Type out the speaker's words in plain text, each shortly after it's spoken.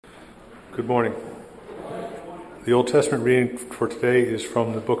Good morning. The Old Testament reading for today is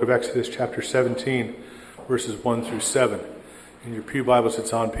from the book of Exodus, chapter 17, verses 1 through 7. In your pew Bibles,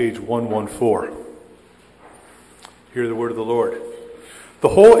 it's on page 114. Hear the word of the Lord. The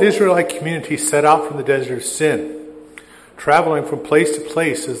whole Israelite community set out from the desert of Sin, traveling from place to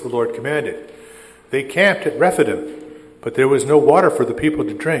place as the Lord commanded. They camped at Rephidim, but there was no water for the people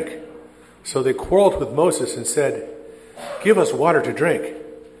to drink. So they quarreled with Moses and said, "Give us water to drink."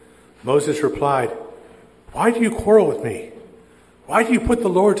 Moses replied, "Why do you quarrel with me? Why do you put the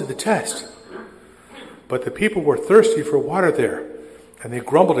Lord to the test?" But the people were thirsty for water there, and they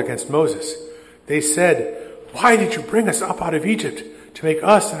grumbled against Moses. They said, "Why did you bring us up out of Egypt to make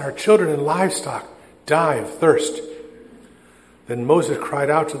us and our children and livestock die of thirst?" Then Moses cried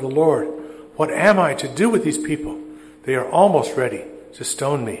out to the Lord, "What am I to do with these people? They are almost ready to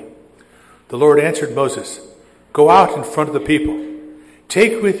stone me." The Lord answered Moses, "Go out in front of the people.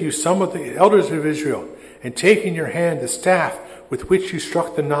 Take with you some of the elders of Israel, and take in your hand the staff with which you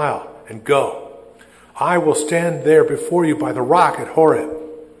struck the Nile, and go. I will stand there before you by the rock at Horeb.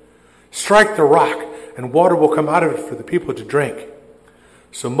 Strike the rock, and water will come out of it for the people to drink."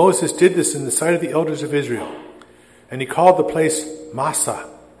 So Moses did this in the sight of the elders of Israel, and he called the place Massah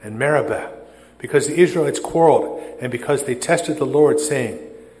and Meribah, because the Israelites quarreled, and because they tested the Lord, saying,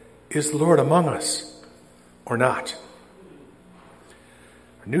 "Is the Lord among us or not?"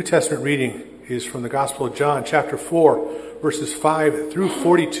 Our New Testament reading is from the Gospel of John, chapter 4, verses 5 through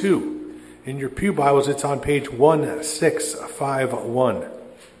 42. In your pew Bibles, it's on page 1651.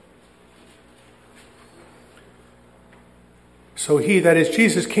 So he, that is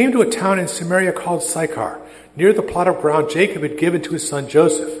Jesus, came to a town in Samaria called Sychar, near the plot of ground Jacob had given to his son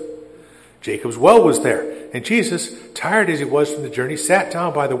Joseph. Jacob's well was there, and Jesus, tired as he was from the journey, sat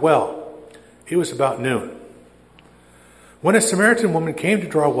down by the well. It was about noon. When a Samaritan woman came to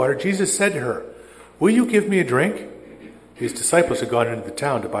draw water, Jesus said to her, "Will you give me a drink?" His disciples had gone into the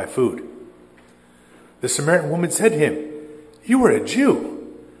town to buy food. The Samaritan woman said to him, "You are a Jew,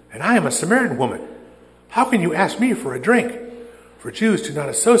 and I am a Samaritan woman. How can you ask me for a drink?" For Jews do not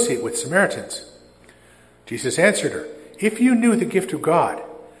associate with Samaritans. Jesus answered her, "If you knew the gift of God,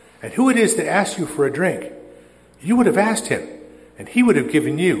 and who it is that asks you for a drink, you would have asked him, and he would have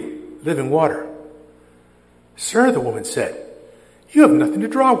given you living water." "Sir," the woman said, "you have nothing to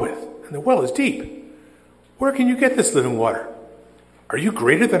draw with, and the well is deep. Where can you get this living water? Are you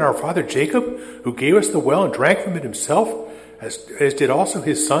greater than our father Jacob, who gave us the well and drank from it himself, as did also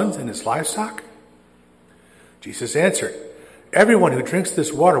his sons and his livestock?" Jesus answered, "Everyone who drinks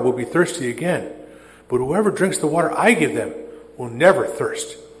this water will be thirsty again, but whoever drinks the water I give them will never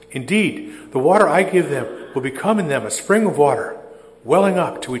thirst. Indeed, the water I give them will become in them a spring of water, welling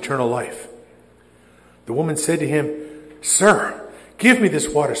up to eternal life." The woman said to him, "Sir, give me this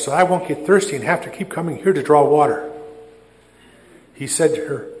water so I won't get thirsty and have to keep coming here to draw water." He said to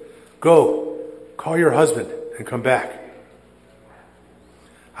her, "Go, call your husband and come back."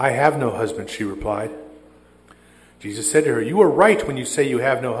 "I have no husband," she replied. Jesus said to her, "You are right when you say you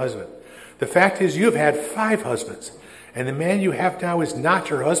have no husband. The fact is you have had 5 husbands, and the man you have now is not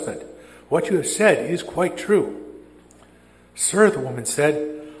your husband. What you have said is quite true." "Sir," the woman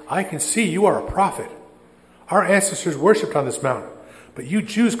said, "I can see you are a prophet. Our ancestors worshipped on this mountain, but you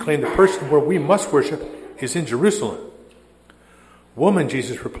Jews claim the person where we must worship is in Jerusalem." "Woman,"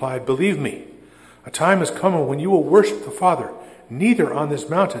 Jesus replied, "believe me, a time is coming when you will worship the Father, neither on this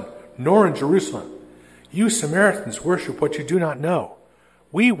mountain nor in Jerusalem. You Samaritans worship what you do not know.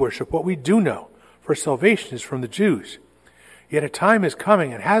 We worship what we do know, for salvation is from the Jews. Yet a time is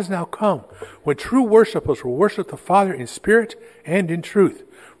coming, and has now come, when true worshipers will worship the Father in spirit and in truth,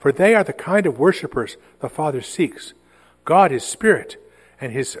 for they are the kind of worshipers the Father seeks. God is spirit,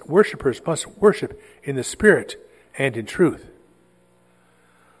 and his worshipers must worship in the spirit and in truth."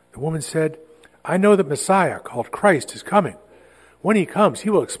 The woman said, "I know that Messiah, called Christ, is coming. When he comes, he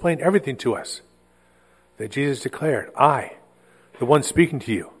will explain everything to us." Then Jesus declared, "I, the one speaking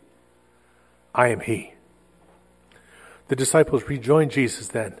to you, I am he." The disciples rejoined Jesus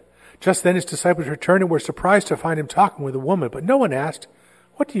then. Just then his disciples returned and were surprised to find him talking with a woman, but no one asked,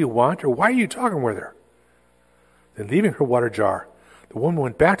 "What do you want?" or "Why are you talking with her?" Then leaving her water jar, the woman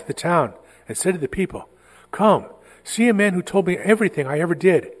went back to the town and said to the people, "Come, see a man who told me everything I ever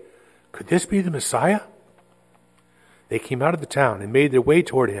did. Could this be the Messiah?" They came out of the town and made their way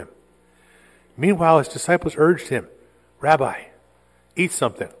toward him. Meanwhile his disciples urged him, "Rabbi, eat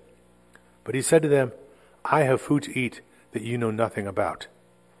something." But he said to them, "I have food to eat that you know nothing about."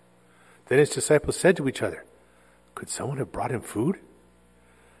 Then his disciples said to each other, "Could someone have brought him food?"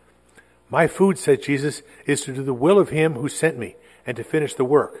 "My food," said Jesus, "is to do the will of him who sent me and to finish the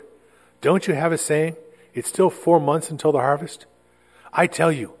work. Don't you have a saying, it's still 4 months until the harvest? I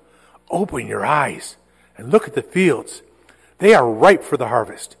tell you, open your eyes and look at the fields. They are ripe for the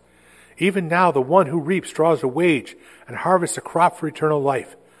harvest. Even now the one who reaps draws a wage and harvests a crop for eternal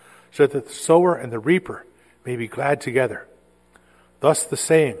life, so that the sower and the reaper may be glad together. Thus the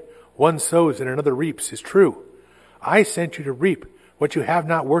saying, one sows and another reaps, is true. I sent you to reap what you have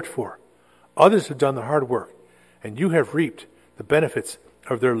not worked for. Others have done the hard work, and you have reaped the benefits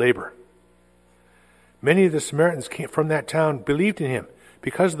of their labor. Many of the Samaritans came from that town believed in him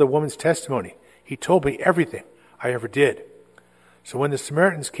because of the woman's testimony. He told me everything I ever did. So when the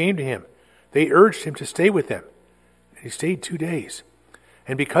Samaritans came to him, they urged him to stay with them. And he stayed 2 days.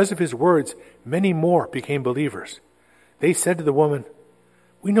 And because of his words, many more became believers. They said to the woman,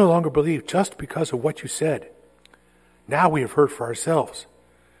 we no longer believe just because of what you said. Now we have heard for ourselves.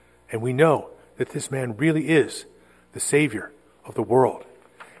 And we know that this man really is the Savior of the world.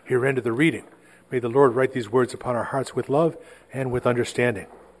 Here ended the reading. May the Lord write these words upon our hearts with love and with understanding.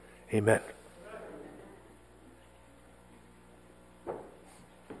 Amen.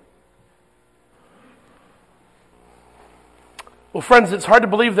 Well, friends, it's hard to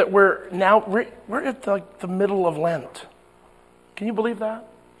believe that we're at the middle of Lent. Can you believe that?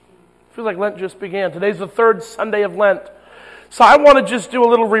 It feels like Lent just began. Today's the third Sunday of Lent. So I want to just do a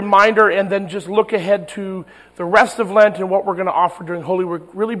little reminder and then just look ahead to the rest of Lent and what we're going to offer during Holy Week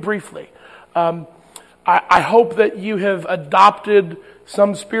really briefly. I hope that you have adopted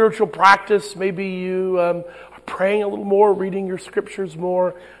some spiritual practice. Maybe you are praying a little more, reading your scriptures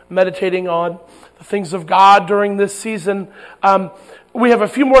more, meditating on the things of God during this season. We have a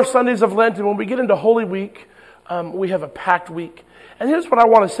few more Sundays of Lent, and when we get into Holy Week, we have a packed week. And here's what I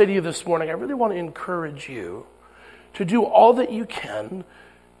want to say to you this morning. I really want to encourage you to do all that you can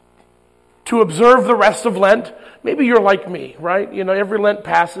to observe the rest of Lent. Maybe you're like me, right? You know, every Lent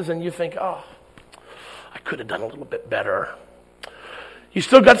passes and you think, oh, I could have done a little bit better. You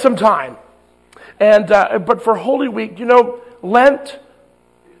still got some time. And but for Holy Week, you know, Lent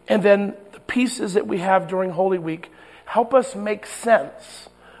and then the pieces that we have during Holy Week help us make sense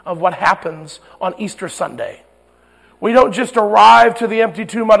of what happens on Easter Sunday. We don't just arrive to the empty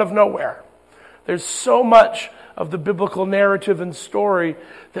tomb out of nowhere. There's so much of the biblical narrative and story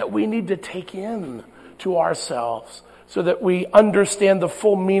that we need to take in to ourselves so that we understand the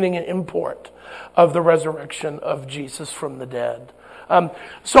full meaning and import of the resurrection of Jesus from the dead.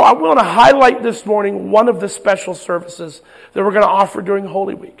 So I want to highlight this morning one of the special services that we're going to offer during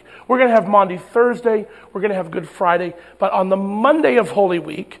Holy Week. We're going to have Maundy Thursday, we're going to have Good Friday, but on the Monday of Holy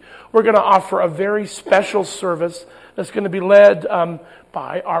Week, we're going to offer a very special service that's going to be led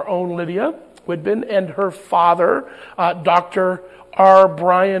by our own Lydia Widman and her father, Dr. R.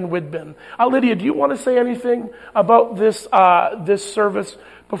 Brian Widman. Lydia, do you want to say anything about this service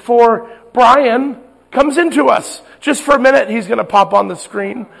before Brian comes into us? Just for a minute, he's going to pop on the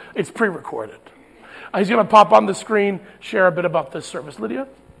screen. It's pre-recorded. He's going to pop on the screen, share a bit about this service. Lydia?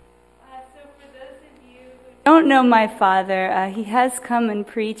 Don't know my father. He has come and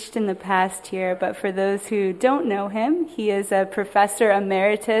preached in the past year, but for those who don't know him, he is a professor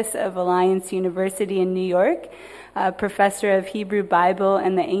emeritus of Alliance University in New York, a professor of Hebrew Bible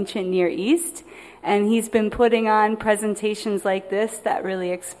and the ancient Near East, and he's been putting on presentations like this that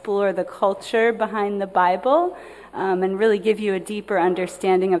really explore the culture behind the Bible and really give you a deeper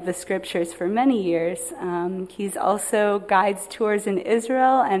understanding of the scriptures for many years. He's also guides tours in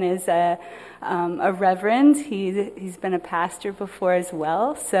Israel and is a reverend. He's been a pastor before as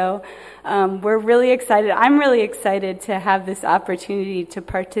well. So we're really excited. I'm really excited to have this opportunity to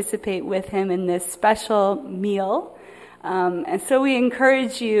participate with him in this special meal. And so we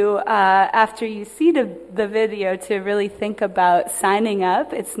encourage you, after you see the video, to really think about signing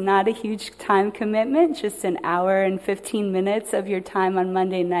up. It's not a huge time commitment, just an hour and 15 minutes of your time on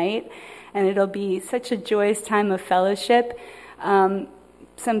Monday night. And it'll be such a joyous time of fellowship.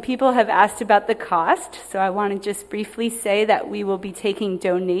 Some people have asked about the cost, so I want to just briefly say that we will be taking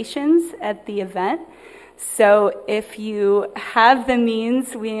donations at the event. So if you have the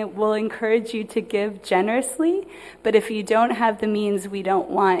means, we will encourage you to give generously. But if you don't have the means, we don't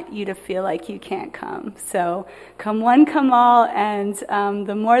want you to feel like you can't come. So come one, come all, and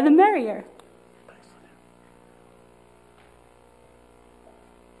the more the merrier.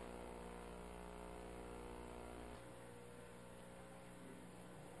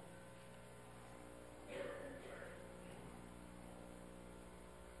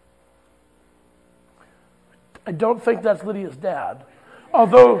 I don't think that's Lydia's dad,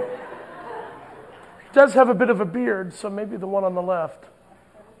 although he does have a bit of a beard, so maybe the one on the left.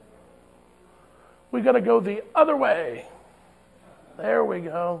 We got to go the other way. There we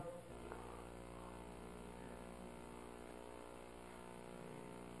go.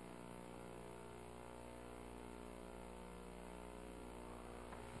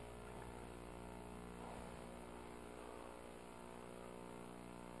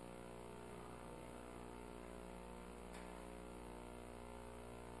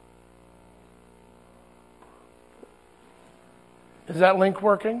 Is that link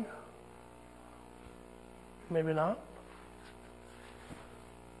working? Maybe not.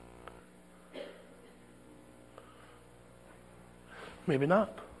 Maybe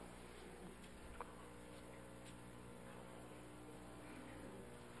not.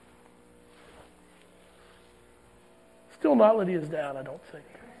 Still not Lydia's dad, I don't think.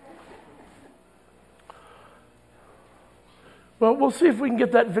 Well, we'll see if we can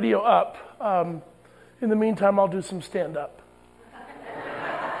get that video up. In the meantime, I'll do some stand-up.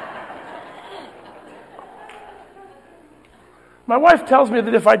 My wife tells me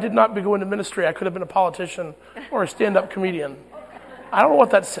that if I did not go into ministry, I could have been a politician or a stand-up comedian. I don't know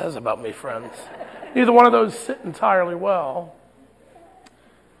what that says about me, friends. Neither one of those sit entirely well.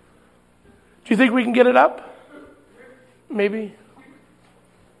 Do you think we can get it up? Maybe.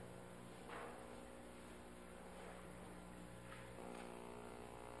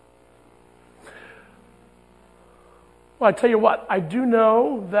 Well, I tell you what, I do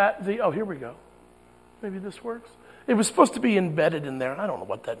know that oh, here we go. Maybe this works. It was supposed to be embedded in there. I don't know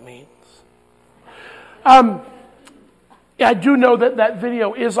what that means. Yeah, I do know that that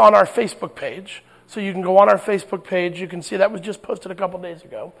video is on our Facebook page. So you can go on our Facebook page. You can see that was just posted a couple days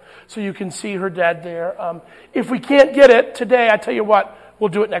ago. So you can see her dad there. If we can't get it today, I tell you what, we'll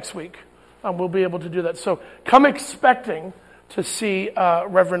do it next week. We'll be able to do that. So come expecting to see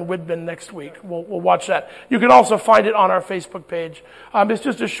Reverend Widman next week. We'll watch that. You can also find it on our Facebook page. It's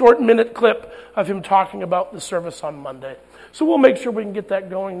just a short minute clip of him talking about the service on Monday. So we'll make sure we can get that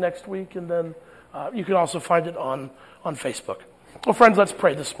going next week, and then you can also find it on Facebook. Well, friends, let's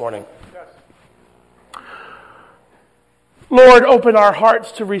pray this morning. Lord, open our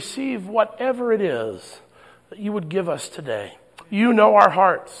hearts to receive whatever it is that you would give us today. You know our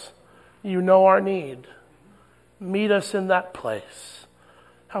hearts. You know our need. Meet us in that place.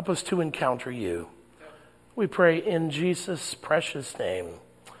 Help us to encounter you. We pray in Jesus' precious name.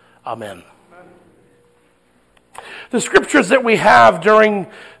 Amen. The scriptures that we have during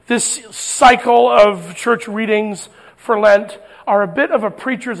this cycle of church readings for Lent are a bit of a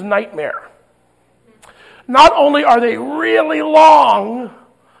preacher's nightmare. Not only are they really long,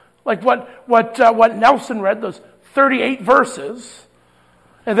 like what Nelson read, those 38 verses,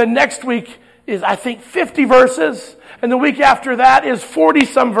 and then next week is, I think, 50 verses, and the week after that is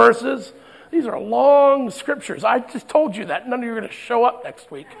 40-some verses. These are long scriptures. I just told you that. None of you are going to show up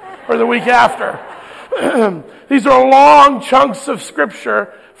next week or the week after. These are long chunks of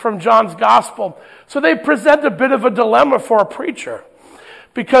scripture from John's gospel. So they present a bit of a dilemma for a preacher.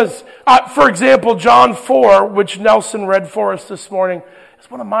 Because, for example, John 4, which Nelson read for us this morning, is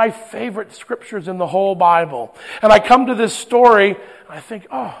one of my favorite scriptures in the whole Bible. And I come to this story, and I think,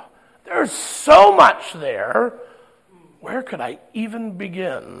 oh, there's so much there. Where could I even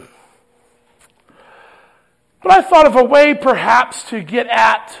begin? But I thought of a way perhaps to get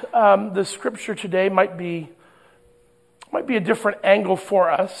at the scripture today might be a different angle for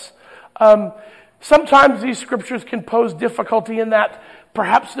us. Sometimes these scriptures can pose difficulty in that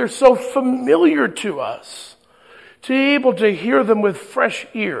perhaps they're so familiar to us, to be able to hear them with fresh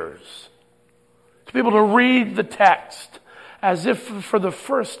ears, to be able to read the text as if for the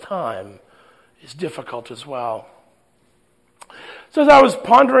first time is difficult as well. So as I was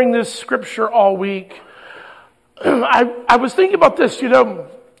pondering this scripture all week, I was thinking about this,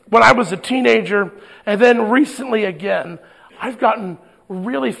 when I was a teenager, and then recently again, I've gotten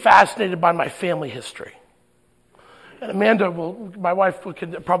really fascinated by my family history. And Amanda my wife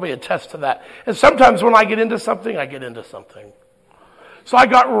could probably attest to that. And sometimes when I get into something, I get into something. So I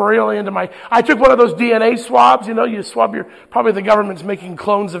got really into I took one of those DNA swabs, you swab probably the government's making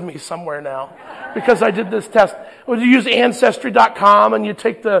clones of me somewhere now because I did this test. Well, you use Ancestry.com and you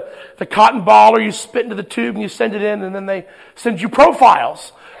take the cotton ball or you spit into the tube and you send it in and then they send you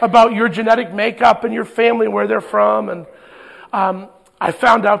profiles about your genetic makeup and your family and where they're from. And I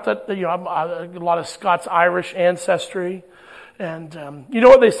found out that I'm a lot of Scots-Irish ancestry. And you know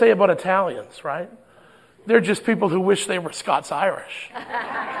what they say about Italians, right? They're just people who wish they were Scots-Irish.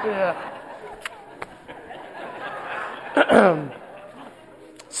 Yeah.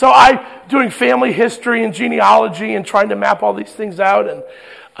 So doing family history and genealogy and trying to map all these things out.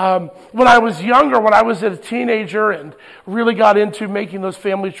 And when I was younger, when I was a teenager and really got into making those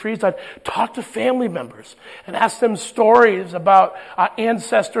family trees, I'd talk to family members and ask them stories about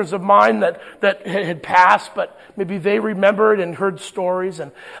ancestors of mine that had passed, but maybe they remembered and heard stories.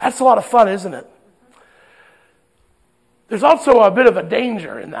 And that's a lot of fun, isn't it? There's also a bit of a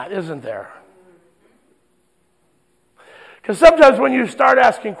danger in that, isn't there? Because sometimes when you start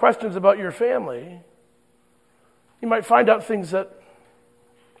asking questions about your family, you might find out things that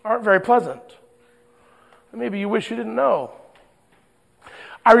aren't very pleasant. And maybe you wish you didn't know.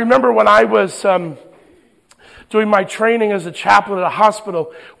 I remember when I was doing my training as a chaplain at a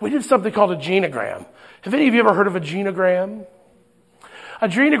hospital, we did something called a genogram. Have any of you ever heard of a genogram? A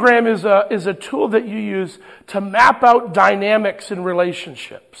genogram is a tool that you use to map out dynamics in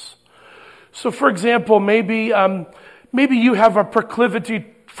relationships. So, for example, maybe you have a proclivity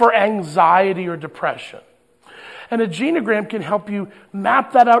for anxiety or depression. And a genogram can help you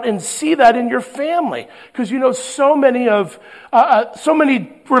map that out and see that in your family. Because so many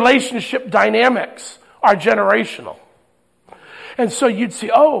relationship dynamics are generational. And so you'd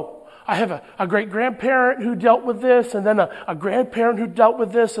see, I have a great-grandparent who dealt with this, and then a grandparent who dealt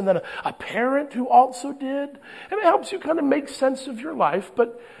with this, and then a parent who also did. And it helps you kind of make sense of your life.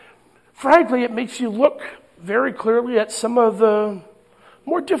 But frankly, it makes you look very clearly at some of the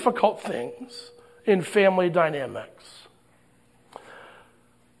more difficult things in family dynamics.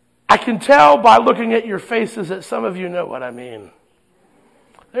 I can tell by looking at your faces that some of you know what I mean.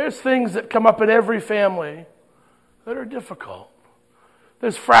 There's things that come up in every family that are difficult.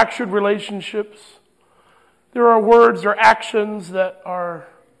 There's fractured relationships. There are words or actions that are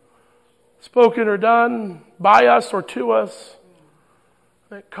spoken or done by us or to us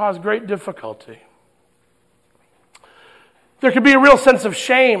that cause great difficulty. There can be a real sense of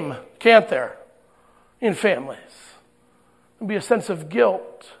shame, can't there, in families? There can be a sense of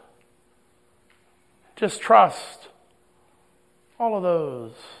guilt, distrust, all of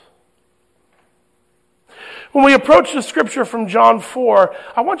those. When we approach the scripture from John 4,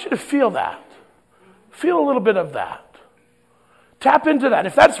 I want you to feel that. Feel a little bit of that. Tap into that.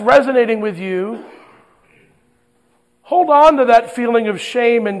 If that's resonating with you, hold on to that feeling of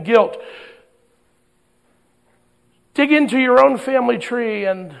shame and guilt. Dig into your own family tree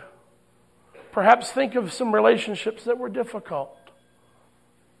and perhaps think of some relationships that were difficult.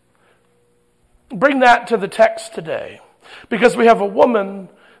 Bring that to the text today, because we have a woman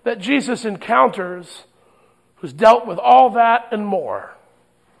that Jesus encounters who's dealt with all that and more.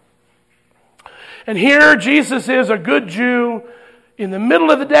 And here Jesus is a good Jew in the middle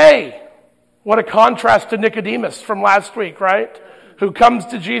of the day. What a contrast to Nicodemus from last week, right? Who comes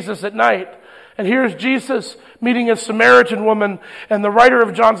to Jesus at night. And here's Jesus meeting a Samaritan woman, and the writer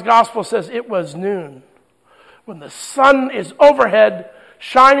of John's Gospel says it was noon, when the sun is overhead,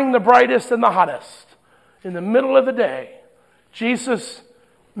 shining the brightest and the hottest. In the middle of the day, Jesus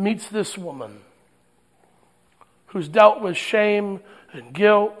meets this woman who's dealt with shame and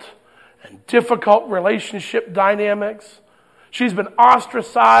guilt and difficult relationship dynamics. She's been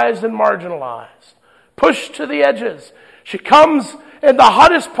ostracized and marginalized, pushed to the edges. She comes in the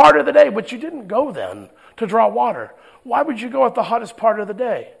hottest part of the day, but you didn't go then to draw water. Why would you go at the hottest part of the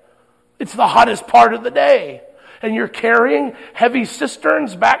day? It's the hottest part of the day. And you're carrying heavy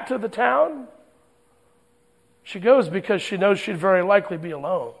cisterns back to the town? She goes because she knows she'd very likely be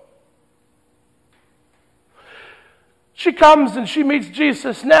alone. She comes and she meets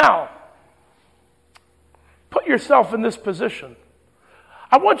Jesus. Now, put yourself in this position.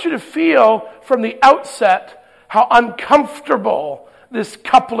 I want you to feel from the outset how uncomfortable this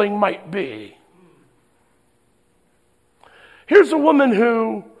coupling might be. Here's a woman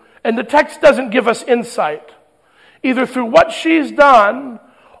who, and the text doesn't give us insight, either through what she's done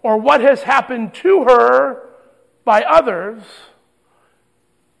or what has happened to her by others.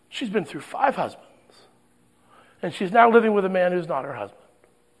 She's been through 5 husbands. And she's now living with a man who's not her husband.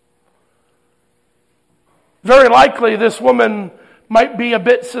 Very likely this woman might be a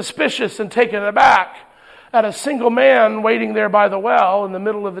bit suspicious and taken aback at a single man waiting there by the well in the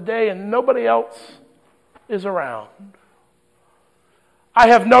middle of the day and nobody else is around. I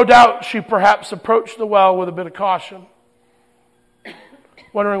have no doubt she perhaps approached the well with a bit of caution,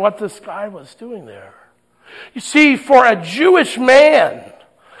 wondering what this guy was doing there. You see, for a Jewish man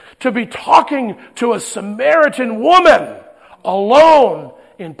to be talking to a Samaritan woman alone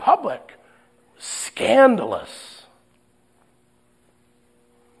in public, scandalous.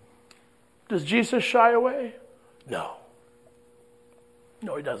 Does Jesus shy away? No.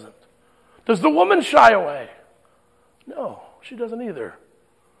 No, he doesn't. Does the woman shy away? No, she doesn't either.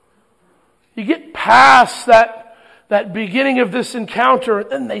 You get past that beginning of this encounter, and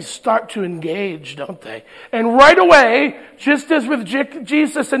then they start to engage, don't they? And right away, just as with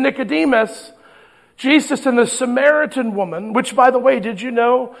Jesus and Nicodemus, Jesus and the Samaritan woman, which, by the way, did you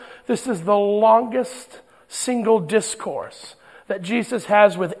know this is the longest single discourse that Jesus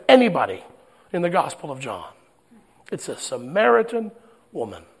has with anybody in the Gospel of John? It's a Samaritan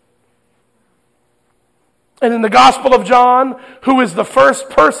woman. And in the Gospel of John, who is the first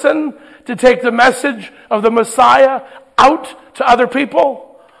person to take the message of the Messiah out to other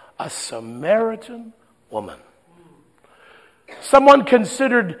people? A Samaritan woman. someone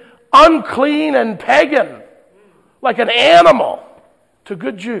considered unclean and pagan, like an animal to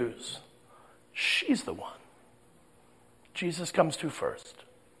good Jews. She's the one Jesus comes to first.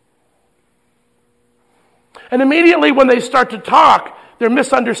 And immediately when they start to talk, they're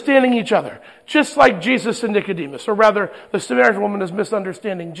misunderstanding each other, just like Jesus and Nicodemus, or rather, the Samaritan woman is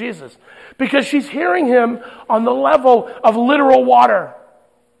misunderstanding Jesus, because she's hearing him on the level of literal water.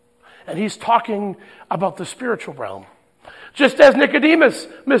 And he's talking about the spiritual realm. Just as Nicodemus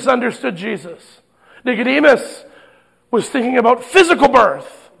misunderstood Jesus. Nicodemus was thinking about physical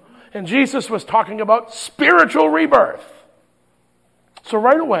birth, and Jesus was talking about spiritual rebirth. So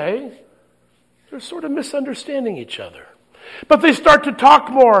right away, they're sort of misunderstanding each other. But they start to talk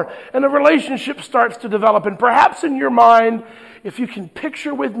more, and a relationship starts to develop. And perhaps in your mind, if you can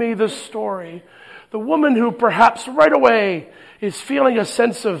picture with me this story, the woman who perhaps right away is feeling a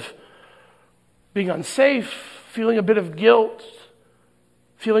sense of being unsafe, feeling a bit of guilt,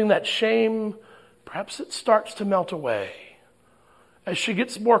 feeling that shame, perhaps it starts to melt away as she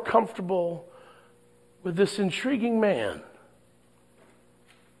gets more comfortable with this intriguing man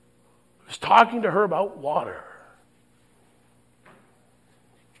who's talking to her about water.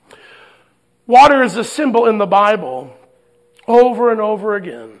 Water is a symbol in the Bible over and over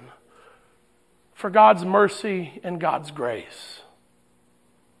again for God's mercy and God's grace.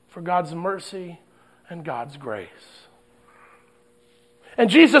 For God's mercy and God's grace. And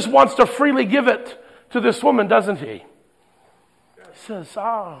Jesus wants to freely give it to this woman, doesn't he? He says,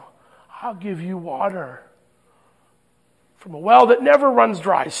 I'll give you water from a well that never runs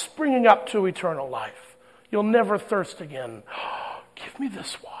dry, springing up to eternal life. You'll never thirst again. Give me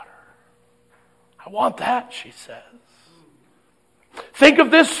this water. I want that, she says. Think of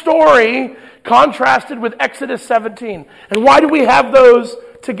this story contrasted with Exodus 17. And why do we have those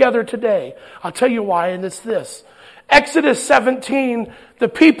together today? I'll tell you why, and it's this. Exodus 17, the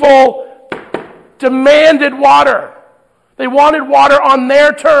people demanded water. They wanted water on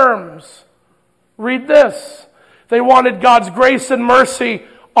their terms. Read this. They wanted God's grace and mercy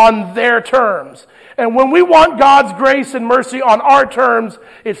on their terms. And when we want God's grace and mercy on our terms,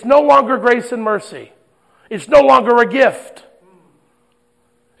 it's no longer grace and mercy. It's no longer a gift.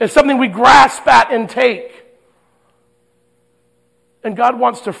 It's something we grasp at and take. And God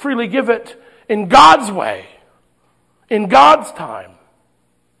wants to freely give it in God's way, in God's time.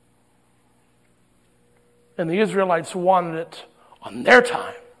 And the Israelites wanted it on their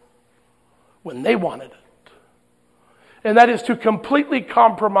time, when they wanted it. And that is to completely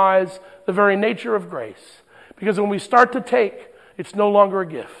compromise the very nature of grace. Because when we start to take, it's no longer a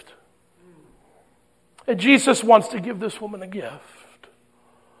gift. And Jesus wants to give this woman a gift.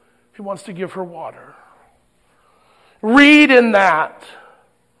 He wants to give her water. Read in that.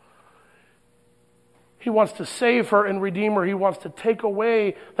 He wants to save her and redeem her. He wants to take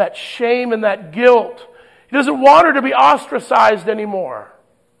away that shame and that guilt. He doesn't want her to be ostracized anymore.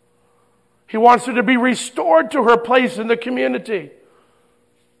 He wants her to be restored to her place in the community.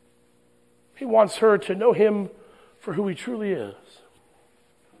 He wants her to know him for who he truly is.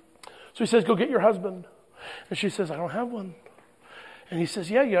 So he says, go get your husband. And she says, I don't have one. And he says,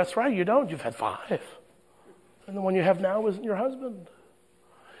 yeah, that's right, you don't. You've had 5. And the one you have now isn't your husband.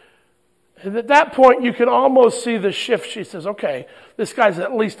 And at that point, you can almost see the shift. She says, okay, this guy's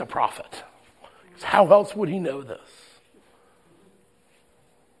at least a prophet. How else would he know this?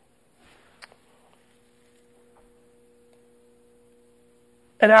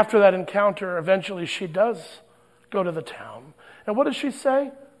 And after that encounter, eventually she does go to the town. And what does she say?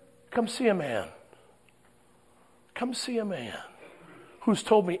 Come see a man. Come see a man who's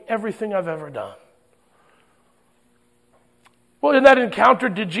told me everything I've ever done. Well, in that encounter,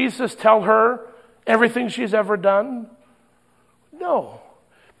 did Jesus tell her everything she's ever done? No.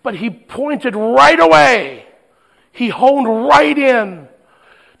 But he pointed right away. He honed right in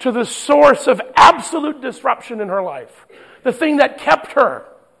to the source of absolute disruption in her life. The thing that kept her,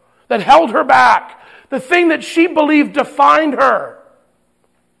 that held her back, the thing that she believed defined her.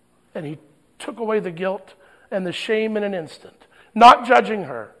 And he took away the guilt and the shame in an instant, not judging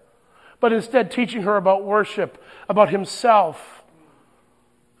her, but instead teaching her about worship, about himself,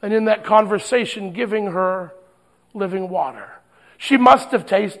 and in that conversation giving her living water. She must have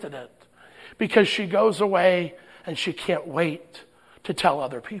tasted it because she goes away and she can't wait to tell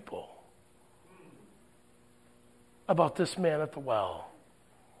other people about this man at the well.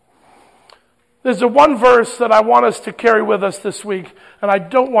 There's one verse that I want us to carry with us this week, and I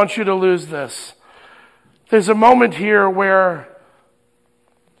don't want you to lose this. There's a moment here where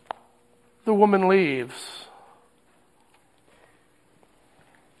the woman leaves.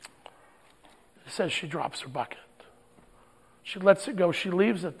 It says she drops her bucket. She lets it go. She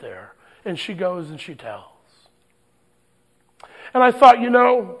leaves it there. And she goes and she tells. And I thought,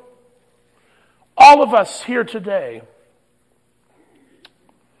 all of us here today,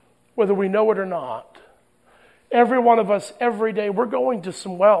 whether we know it or not, every one of us, every day, we're going to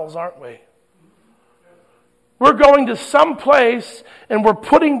some wells, aren't we? We're going to some place and we're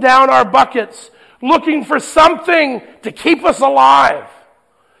putting down our buckets, looking for something to keep us alive,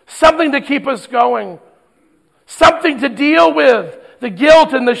 something to keep us going, something to deal with the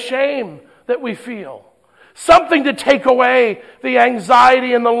guilt and the shame that we feel, something to take away the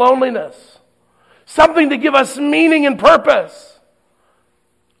anxiety and the loneliness, something to give us meaning and purpose.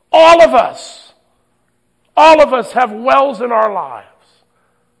 All of us have wells in our lives.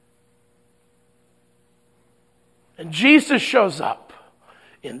 And Jesus shows up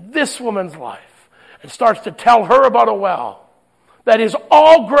in this woman's life and starts to tell her about a well that is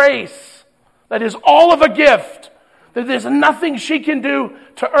all grace, that is all of a gift, that there's nothing she can do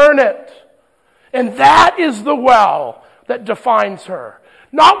to earn it. And that is the well that defines her.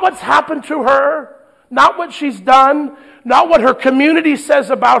 Not what's happened to her, not what she's done, not what her community says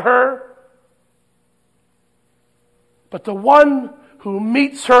about her, but the one who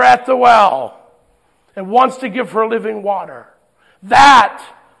meets her at the well and wants to give her living water. That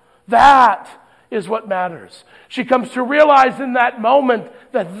is what matters. She comes to realize in that moment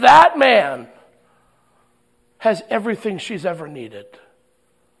that that man has everything she's ever needed.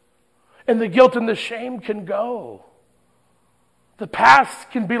 And the guilt and the shame can go. The past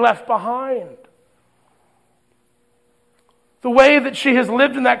can be left behind. The way that she has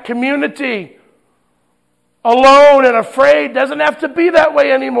lived in that community, alone and afraid, doesn't have to be that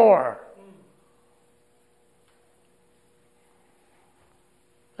way anymore.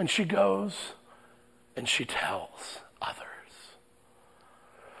 And she goes and she tells others.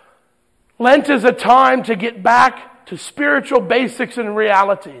 Lent is a time to get back to spiritual basics and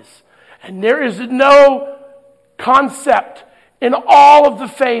realities. And there is no concept in all of the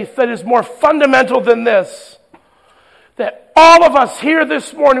faith that is more fundamental than this. That all of us here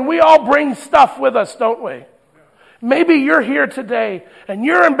this morning, we all bring stuff with us, don't we? Maybe you're here today and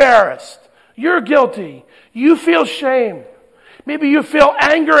you're embarrassed. You're guilty. You feel shame. Maybe you feel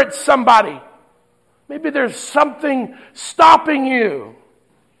anger at somebody. Maybe there's something stopping you,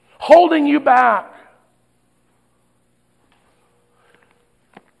 holding you back.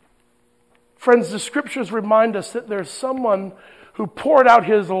 Friends, the scriptures remind us that there's someone who poured out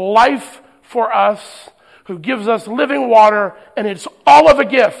his life for us, who gives us living water, and it's all of a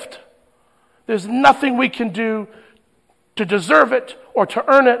gift. There's nothing we can do to deserve it, or to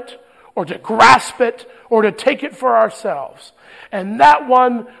earn it, or to grasp it, or to take it for ourselves. And that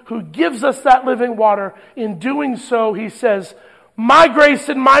one who gives us that living water, in doing so, he says, my grace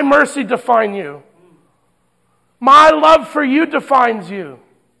and my mercy define you. My love for you defines you.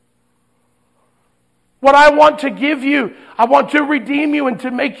 What I want to give you, I want to redeem you and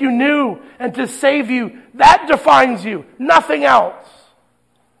to make you new and to save you, that defines you, nothing else.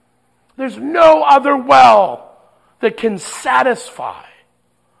 There's no other well that can satisfy.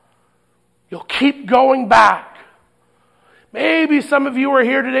 You'll keep going back. Maybe some of you are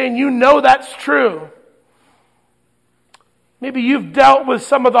here today and you know that's true. Maybe you've dealt with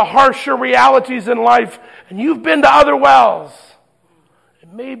some of the harsher realities in life and you've been to other wells.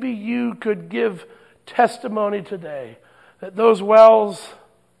 And maybe you could give testimony today that those wells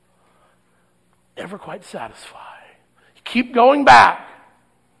never quite satisfy. You keep going back.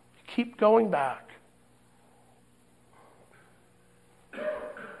 You keep going back.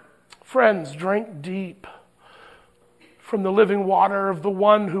 Friends, drink deep from the living water of the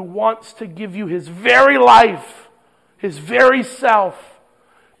one who wants to give you his very life, his very self,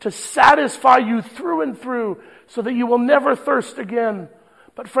 to satisfy you through and through so that you will never thirst again.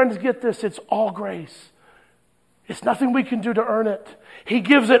 But friends, get this, it's all grace. It's nothing we can do to earn it. He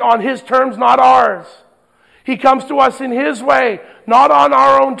gives it on his terms, not ours. He comes to us in his way, not on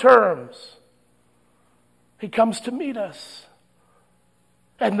our own terms. He comes to meet us.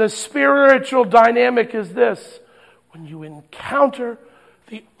 And the spiritual dynamic is this: when you encounter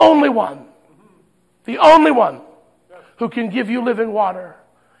the only one who can give you living water,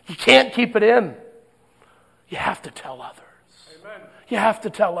 you can't keep it in. You have to tell others. Amen. You have to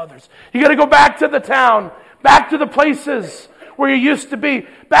tell others. You got to go back to the town, back to the places where you used to be,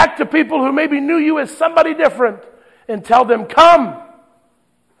 back to people who maybe knew you as somebody different, and tell them, come,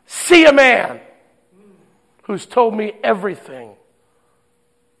 see a man who's told me everything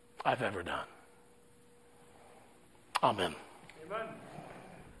I've ever done. Amen. Amen.